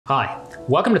Hi,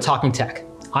 welcome to Talking Tech.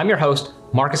 I'm your host,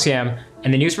 Marcus Yam,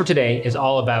 and the news for today is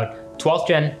all about 12th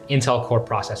gen Intel Core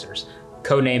processors,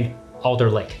 codenamed Alder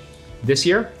Lake. This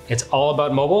year, it's all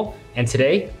about mobile, and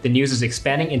today, the news is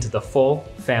expanding into the full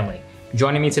family.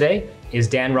 Joining me today is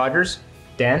Dan Rogers.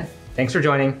 Dan, thanks for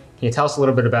joining. Can you tell us a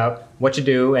little bit about what you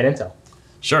do at Intel?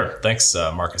 Sure. Thanks,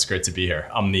 Marcus. Great to be here.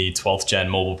 I'm the 12th gen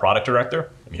mobile product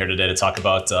director. I'm here today to talk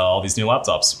about all these new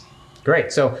laptops.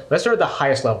 Great. So let's start at the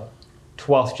highest level,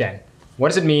 12th gen. What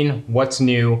does it mean? What's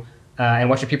new? And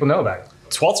what should people know about it?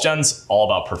 12th gen's all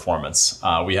about performance.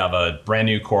 We have a brand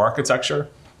new core architecture.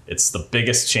 It's the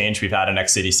biggest change we've had in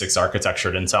x86 architecture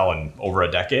at Intel in over a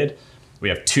decade. We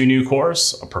have two new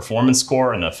cores, a performance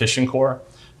core and an efficient core.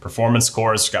 Performance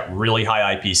cores got really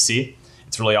high IPC.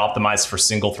 It's really optimized for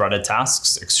single-threaded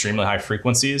tasks, extremely high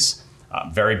frequencies,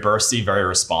 very bursty, very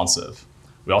responsive.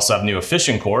 We also have new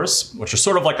efficient cores, which are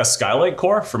sort of like a Skylake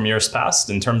core from years past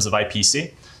in terms of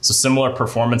IPC. So similar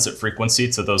performance at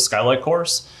frequency to those Skylake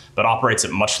cores, but operates at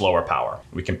much lower power.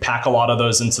 We can pack a lot of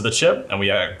those into the chip, and we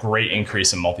have a great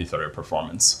increase in multi-threaded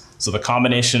performance. So the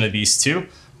combination of these two,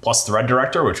 plus Thread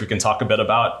Director, which we can talk a bit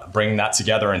about, bringing that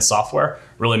together in software,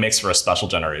 really makes for a special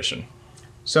generation.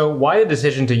 So why the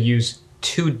decision to use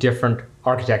two different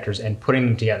architectures and putting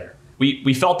them together?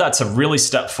 We felt that to really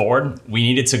step forward, we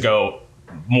needed to go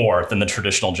more than the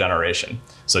traditional generation.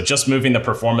 So just moving the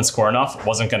performance core enough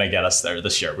wasn't going to get us there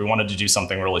this year. We wanted to do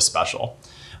something really special.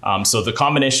 So the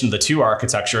combination of the two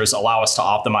architectures allow us to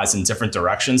optimize in different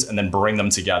directions and then bring them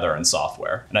together in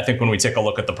software. And I think when we take a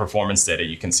look at the performance data,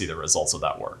 you can see the results of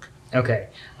that work. Okay,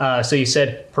 so you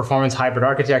said performance hybrid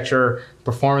architecture,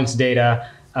 performance data.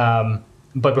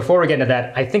 But before we get into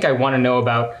that, I think I want to know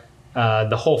about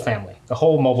the whole family, the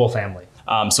whole mobile family.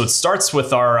 So it starts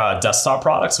with our desktop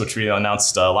products, which we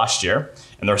announced last year,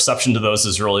 and the reception to those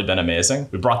has really been amazing.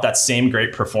 We brought that same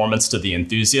great performance to the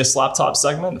enthusiast laptop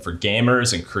segment for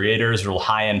gamers and creators, real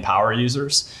high-end power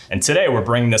users. And today we're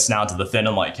bringing this now to the thin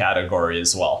and light category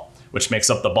as well, which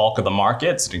makes up the bulk of the market.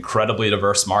 It's an incredibly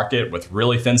diverse market with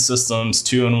really thin systems,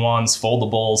 2-in-1s,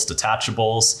 foldables,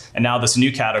 detachables, and now this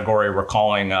new category we're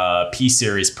calling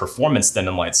P-Series performance thin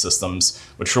and light systems,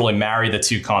 which really marry the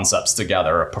two concepts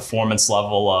together, a performance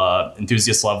level,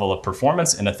 enthusiast level of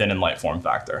performance and a thin and light form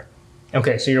factor.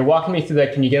 Okay, so you're walking me through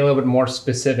that. Can you get a little bit more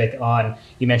specific on,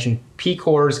 you mentioned P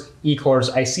cores, E cores.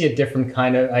 I see a different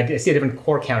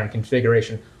core count and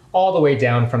configuration all the way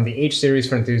down from the H series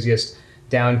for enthusiasts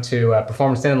down to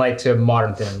performance thin and light to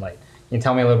modern thin and light. Can you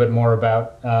tell me a little bit more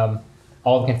about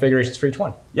all the configurations for each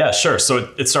one? Yeah, sure.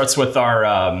 So it starts with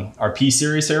our P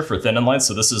series here for thin and light.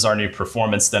 So this is our new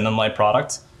performance thin and light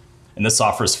product. And this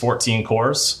offers 14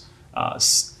 cores.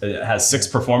 It has 6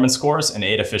 performance cores and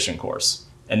 8 efficient cores.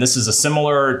 And this is a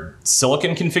similar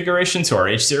silicon configuration to our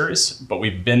H series, but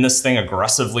we've binned this thing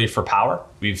aggressively for power.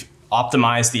 We've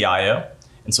optimized the I/O.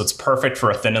 And so it's perfect for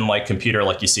a thin and light computer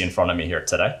like you see in front of me here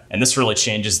today. And this really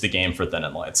changes the game for thin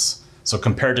and lights. So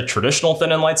compared to traditional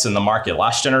thin and lights in the market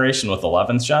last generation with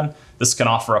 11th gen, this can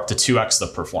offer up to 2x the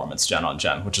performance gen on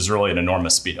gen, which is really an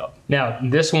enormous speed up. Now,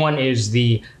 this one is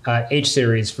the H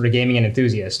series for the gaming and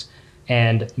enthusiast.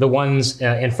 And the ones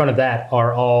in front of that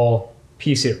are all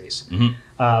P series. Mm-hmm.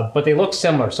 But they look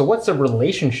similar. So what's the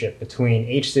relationship between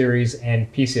H series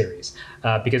and P series?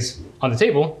 Because on the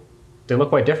table, they look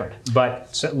quite different,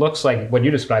 but it looks like what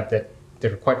you described that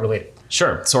they're quite related.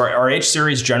 Sure. So our H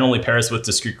series generally pairs with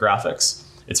discrete graphics.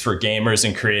 It's for gamers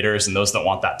and creators and those that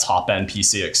want that top-end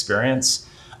PC experience,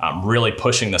 really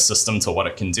pushing the system to what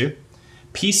it can do.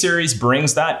 P series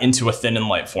brings that into a thin and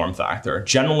light form factor,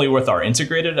 generally with our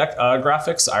integrated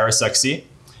graphics, Iris Xe,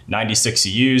 96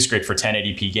 EUs, great for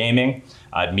 1080p gaming,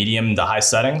 medium to high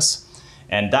settings.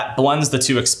 And that blends the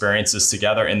two experiences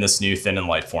together in this new thin and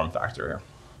light form factor here.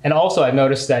 And also, I've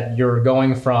noticed that you're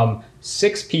going from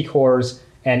 6 P cores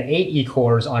and 8 E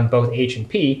cores on both H and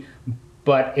P,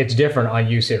 but it's different on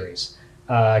U series.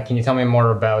 Can you tell me more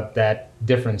about that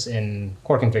difference in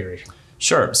core configuration?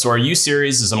 Sure. So our U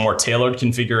series is a more tailored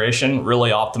configuration, really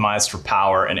optimized for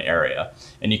power and area.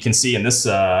 And you can see in this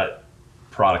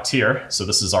product here, so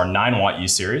this is our 9-watt U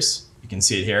series. You can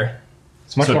see it here.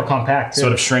 It's much more compact, too.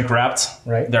 Sort of shrink wrapped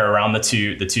right there around the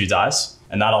two dies.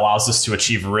 And that allows us to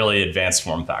achieve really advanced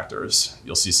form factors.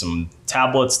 You'll see some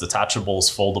tablets, detachables,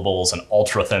 foldables, and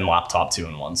ultra thin laptop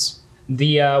 2-in-1s.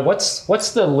 The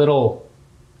what's the little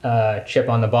chip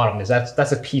on the bottom?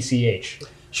 That's a PCH?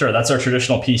 Sure, that's our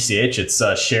traditional PCH. It's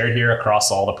shared here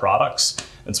across all the products.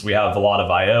 And so we have a lot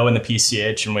of I/O in the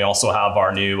PCH, and we also have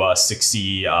our new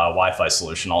 6E Wi-Fi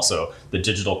solution, also the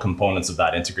digital components of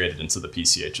that integrated into the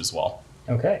PCH as well.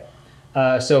 Okay.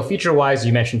 So feature-wise,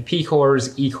 you mentioned P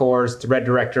cores, E cores, Thread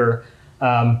Director.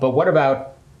 But what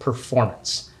about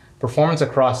performance? Performance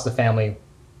across the family,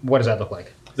 what does that look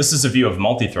like? This is a view of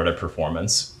multi-threaded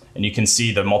performance. And you can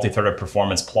see the multi-threaded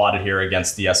performance plotted here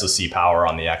against the SoC power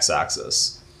on the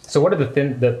x-axis. So what are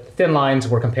the thin lines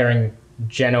we're comparing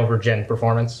gen over gen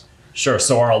performance? Sure.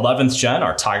 So our 11th gen,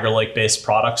 our Tiger Lake based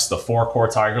products, the 4-core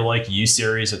Tiger Lake U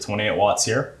series at 28 watts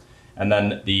here, and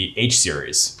then the H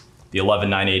series, the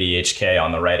 11980HK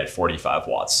on the right at 45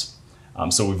 watts.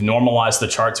 So we've normalized the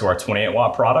chart to our 28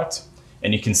 watt product,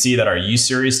 and you can see that our U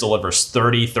series delivers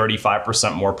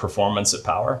 35% more performance at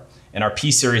power, and our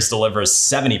P series delivers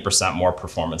 70% more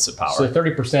performance at power. So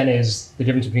 30% is the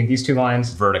difference between these two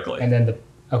lines? Vertically. And then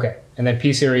and then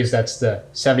P series, that's the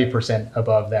 70%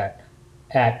 above that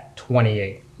at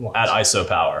 28 watts. At ISO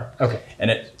power. Okay.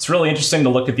 And it's really interesting to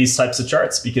look at these types of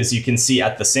charts because you can see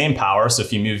at the same power, so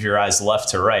if you move your eyes left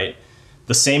to right,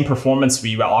 the same performance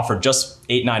we offered just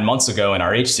 8-9 months ago in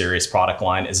our H series product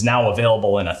line is now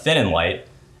available in a thin and light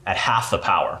at half the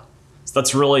power. So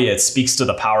that's really, it speaks to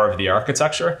the power of the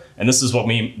architecture. And this is what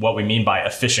we mean by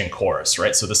efficient cores,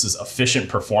 right? So this is efficient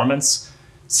performance,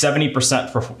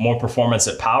 70% more performance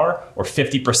at power or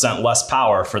 50% less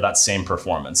power for that same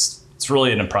performance. It's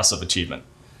really an impressive achievement.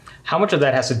 How much of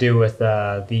that has to do with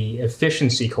the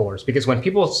efficiency cores? Because when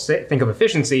people think of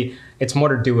efficiency, it's more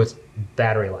to do with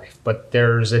battery life. But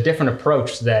there's a different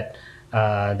approach that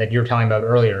that you were telling about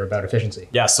earlier about efficiency.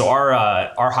 Yeah, so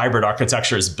our hybrid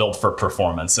architecture is built for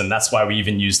performance, and that's why we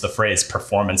even use the phrase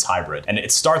performance hybrid. And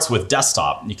it starts with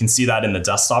desktop. You can see that in the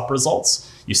desktop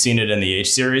results. You've seen it in the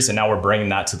H series, and now we're bringing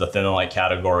that to the thin and light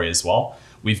category as well.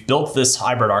 We've built this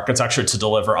hybrid architecture to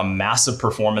deliver a massive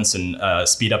performance and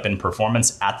speed up in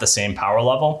performance at the same power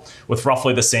level with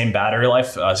roughly the same battery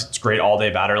life. It's great all-day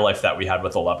battery life that we had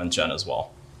with 11th gen as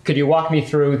well. Could you walk me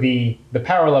through the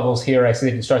power levels here? I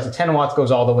see that it starts at 10 watts, goes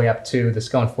all the way up to the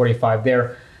Skylin 45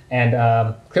 there,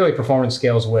 and clearly performance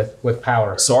scales with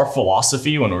power. So our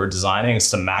philosophy when we were designing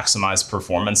is to maximize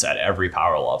performance at every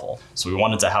power level. So we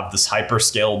wanted to have this hyper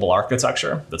scalable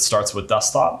architecture that starts with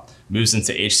desktop, moves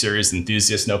into H series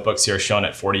enthusiast notebooks here shown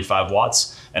at 45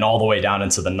 watts, and all the way down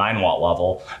into the 9 watt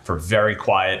level for very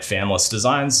quiet fanless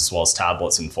designs, as well as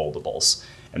tablets and foldables.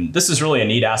 And this is really a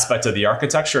neat aspect of the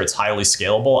architecture. It's highly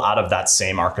scalable out of that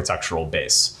same architectural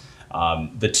base.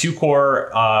 The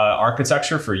 2-core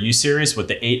architecture for U series with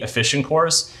the 8 efficient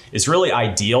cores is really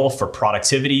ideal for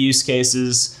productivity use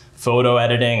cases, photo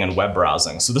editing, and web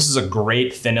browsing. So this is a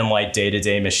great thin and light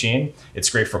day-to-day machine. It's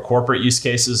great for corporate use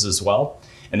cases as well.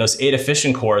 And those 8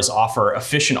 efficient cores offer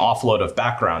efficient offload of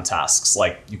background tasks.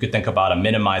 Like you could think about a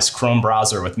minimized Chrome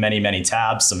browser with many, many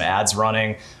tabs, some ads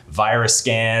running, virus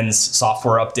scans,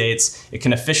 software updates. It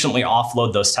can efficiently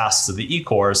offload those tasks to the E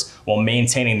cores while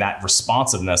maintaining that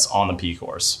responsiveness on the P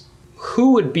cores.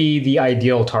 Who would be the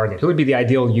ideal target? Who would be the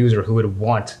ideal user who would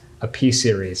want a P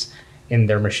series in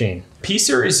their machine? P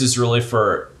series is really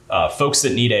for folks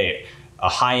that need a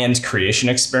high-end creation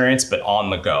experience, but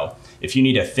on the go. If you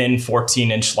need a thin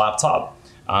 14-inch laptop,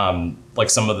 like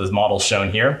some of the models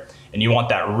shown here, and you want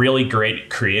that really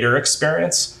great creator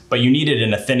experience, but you need it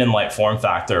in a thin and light form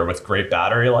factor with great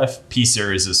battery life, P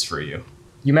series is for you.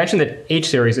 You mentioned that H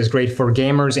series is great for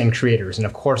gamers and creators, and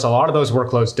of course, a lot of those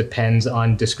workloads depends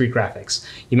on discrete graphics.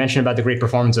 You mentioned about the great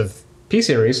performance of P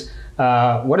series.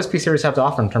 What does P series have to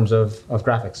offer in terms of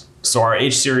graphics? So our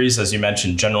H series, as you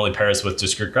mentioned, generally pairs with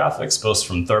discrete graphics, both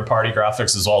from third-party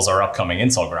graphics as well as our upcoming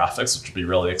Intel graphics, which will be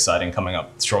really exciting coming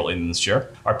up shortly in this year.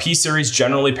 Our P series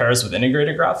generally pairs with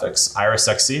integrated graphics, Iris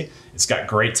Xe. It's got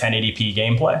great 1080p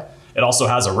gameplay. It also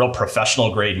has a real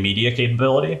professional-grade media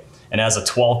capability, and it has a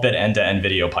 12-bit end-to-end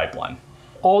video pipeline.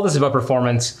 All this is about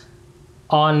performance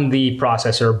on the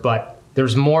processor, but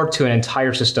there's more to an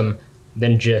entire system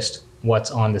than just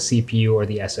what's on the CPU or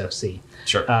the SoC.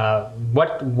 Sure.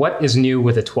 What is new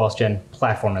with the 12th gen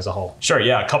platform as a whole? Sure,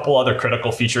 yeah, a couple other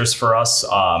critical features for us.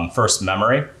 First,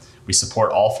 memory. We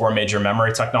support all 4 major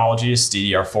memory technologies,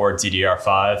 DDR4,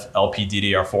 DDR5,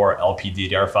 LPDDR4,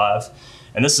 LPDDR5.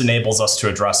 And this enables us to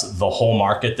address the whole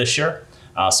market this year.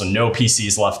 So no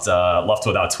PCs left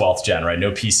without 12th gen, right?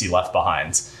 No PC left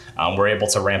behind. We're able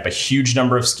to ramp a huge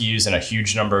number of SKUs and a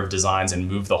huge number of designs and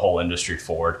move the whole industry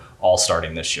forward, all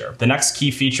starting this year. The next key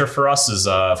feature for us is,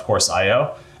 of course,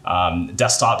 I/O.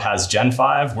 Desktop has Gen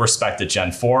 5. We're spec'd at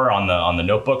Gen 4 on the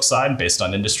notebook side based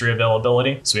on industry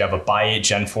availability. So we have a by 8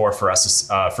 Gen 4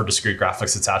 for discrete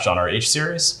graphics attached on our H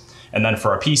series. And then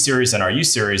for our P series and our U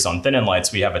series on thin and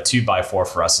lights, we have a 2x4 for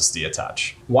SSD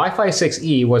attach. Wi-Fi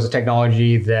 6E was a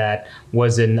technology that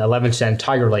was in 11th gen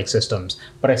Tiger Lake systems,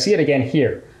 but I see it again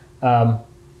here.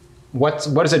 What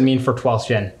does it mean for 12th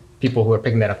gen people who are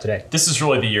picking that up today? This is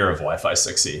really the year of Wi-Fi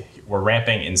 6E. We're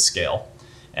ramping in scale.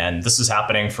 And this is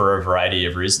happening for a variety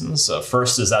of reasons.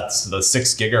 First is that the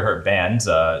 6 gigahertz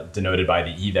band, denoted by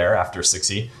the E there after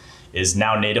 6E, is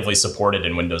now natively supported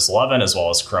in Windows 11 as well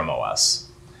as Chrome OS.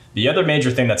 The other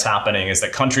major thing that's happening is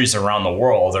that countries around the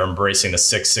world are embracing the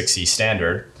 6E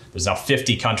standard. There's now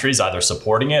 50 countries either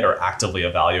supporting it or actively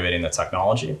evaluating the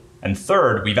technology. And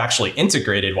third, we've actually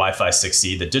integrated Wi-Fi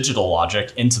 6E, the digital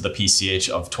logic, into the PCH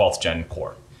of 12th gen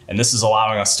core. And this is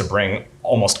allowing us to bring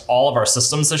almost all of our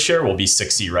systems this year will be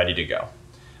 6E ready to go.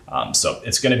 So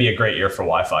it's going to be a great year for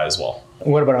Wi-Fi as well.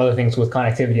 What about other things with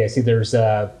connectivity? I see there's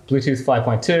Bluetooth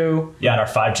 5.2. Yeah, and our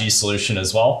 5G solution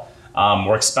as well.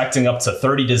 We're expecting up to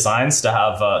 30 designs to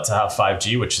have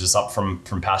 5G, which is up from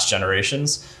past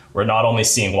generations. We're not only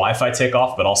seeing Wi-Fi take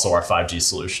off, but also our 5G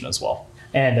solution as well.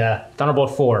 And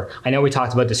Thunderbolt 4. I know we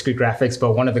talked about discrete graphics,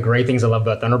 but one of the great things I love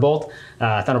about Thunderbolt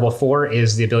 4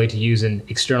 is the ability to use an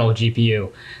external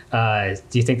GPU.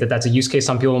 Do you think that that's a use case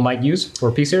some people might use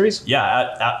for P-Series?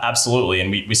 Yeah, absolutely. And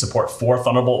we support 4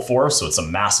 Thunderbolt 4, so it's a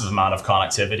massive amount of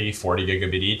connectivity, 40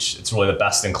 gigabit each. It's really the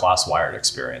best in class wired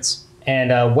experience.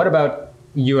 And what about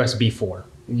USB 4?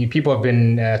 People have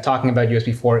been talking about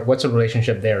USB 4. What's the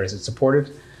relationship there? Is it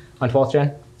supported on 12th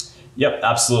gen? Yep,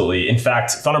 absolutely. In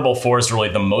fact, Thunderbolt 4 is really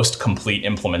the most complete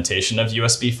implementation of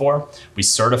USB 4. We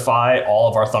certify all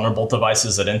of our Thunderbolt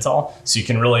devices at Intel, so you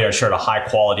can really assure a high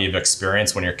quality of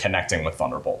experience when you're connecting with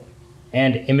Thunderbolt.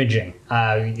 And imaging.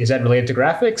 Is that related to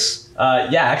graphics?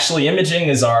 Yeah, actually imaging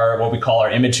is what we call our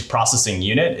image processing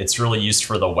unit. It's really used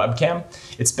for the webcam.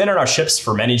 It's been in our chips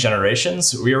for many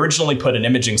generations. We originally put an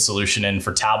imaging solution in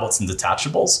for tablets and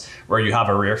detachables where you have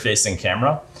a rear-facing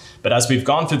camera. But as we've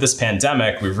gone through this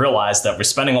pandemic, we've realized that we're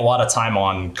spending a lot of time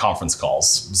on conference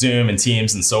calls, Zoom and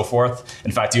Teams and so forth.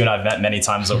 In fact, you and I have met many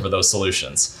times over those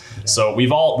solutions. Yeah. So we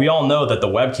all know that the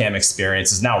webcam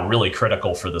experience is now really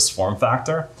critical for this form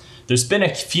factor. There's been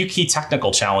a few key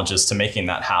technical challenges to making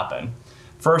that happen.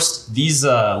 First, these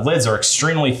lids are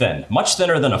extremely thin, much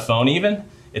thinner than a phone even.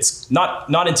 It's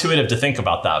not intuitive to think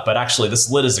about that, but actually this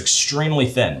lid is extremely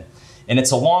thin. And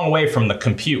it's a long way from the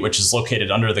compute, which is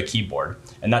located under the keyboard.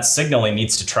 And that signaling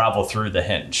needs to travel through the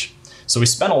hinge. So we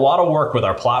spent a lot of work with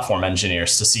our platform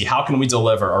engineers to see how can we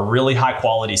deliver a really high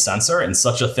quality sensor in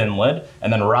such a thin lid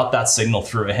and then route that signal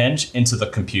through a hinge into the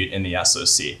compute in the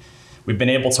SoC. We've been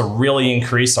able to really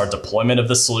increase our deployment of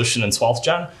this solution in 12th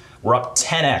gen. We're up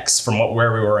 10x from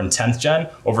where we were in 10th gen.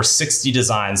 Over 60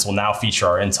 designs will now feature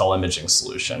our Intel imaging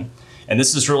solution. And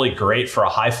this is really great for a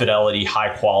high fidelity,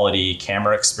 high quality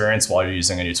camera experience while you're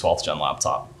using a new 12th gen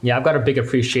laptop. Yeah, I've got a big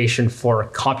appreciation for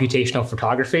computational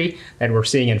photography that we're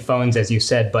seeing in phones, as you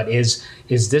said, but is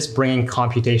this bringing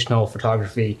computational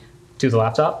photography to the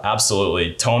laptop?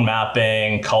 Absolutely. Tone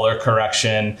mapping, color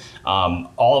correction,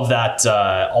 all of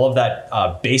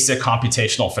that basic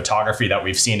computational photography that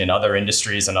we've seen in other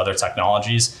industries and other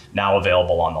technologies now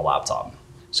available on the laptop.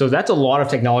 So that's a lot of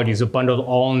technologies bundled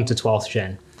all into 12th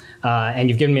gen. And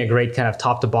you've given me a great kind of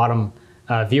top to bottom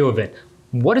view of it.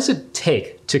 What does it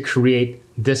take to create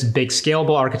this big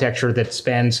scalable architecture that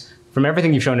spans from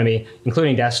everything you've shown to me,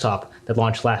 including desktop that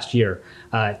launched last year?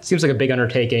 It seems like a big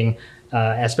undertaking,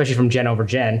 especially from gen over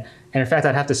gen. And in fact,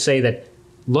 I'd have to say that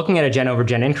looking at a gen over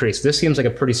gen increase, this seems like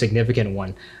a pretty significant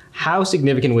one. How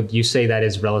significant would you say that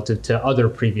is relative to other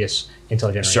previous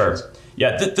Intel generations? Sure.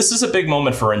 Yeah, this is a big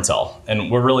moment for Intel, and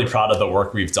we're really proud of the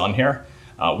work we've done here.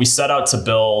 We set out to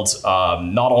build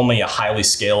not only a highly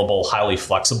scalable, highly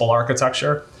flexible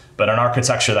architecture, but an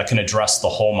architecture that can address the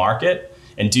whole market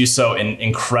and do so in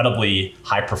incredibly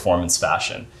high performance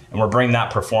fashion. And we're bringing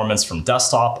that performance from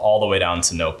desktop all the way down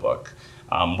to notebook.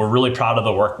 We're really proud of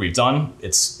the work we've done.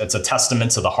 It's a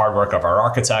testament to the hard work of our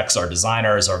architects, our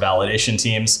designers, our validation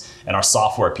teams, and our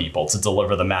software people to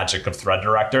deliver the magic of Thread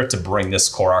Director to bring this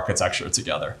core architecture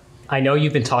together. I know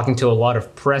you've been talking to a lot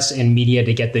of press and media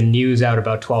to get the news out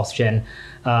about 12th gen.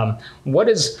 What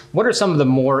are some of the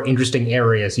more interesting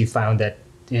areas you found that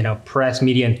press,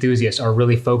 media enthusiasts are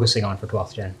really focusing on for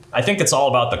 12th gen? I think it's all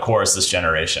about the cores this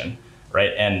generation,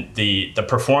 right? And the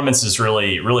performance is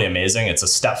really, really amazing. It's a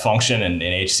step function in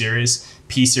H series.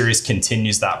 P series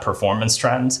continues that performance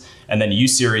trend. And then U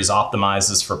series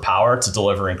optimizes for power to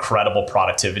deliver incredible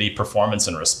productivity, performance,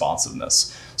 and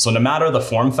responsiveness. So no matter the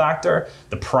form factor,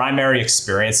 the primary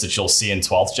experience that you'll see in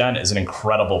 12th gen is an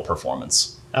incredible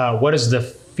performance. What is the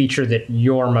feature that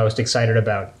you're most excited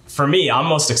about? For me, I'm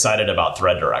most excited about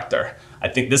Thread Director. I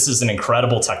think this is an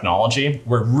incredible technology.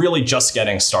 We're really just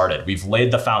getting started. We've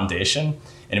laid the foundation,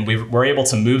 and we're able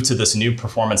to move to this new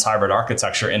performance hybrid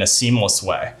architecture in a seamless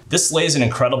way. This lays an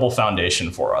incredible foundation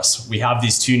for us. We have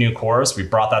these 2 new cores. We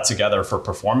brought that together for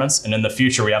performance. And in the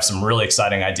future, we have some really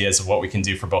exciting ideas of what we can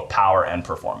do for both power and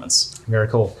performance. Very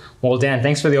cool. Well, Dan,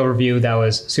 thanks for the overview. That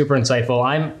was super insightful.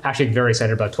 I'm actually very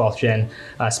excited about 12th Gen,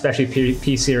 especially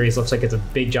P-Series. Looks like it's a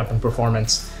big jump in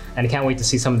performance. And I can't wait to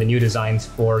see some of the new designs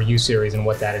for U-Series and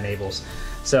what that enables.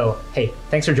 So, hey,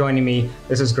 thanks for joining me.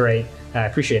 This is great. I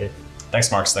appreciate it.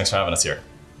 Thanks, Marcus. Thanks for having us here.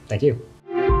 Thank you.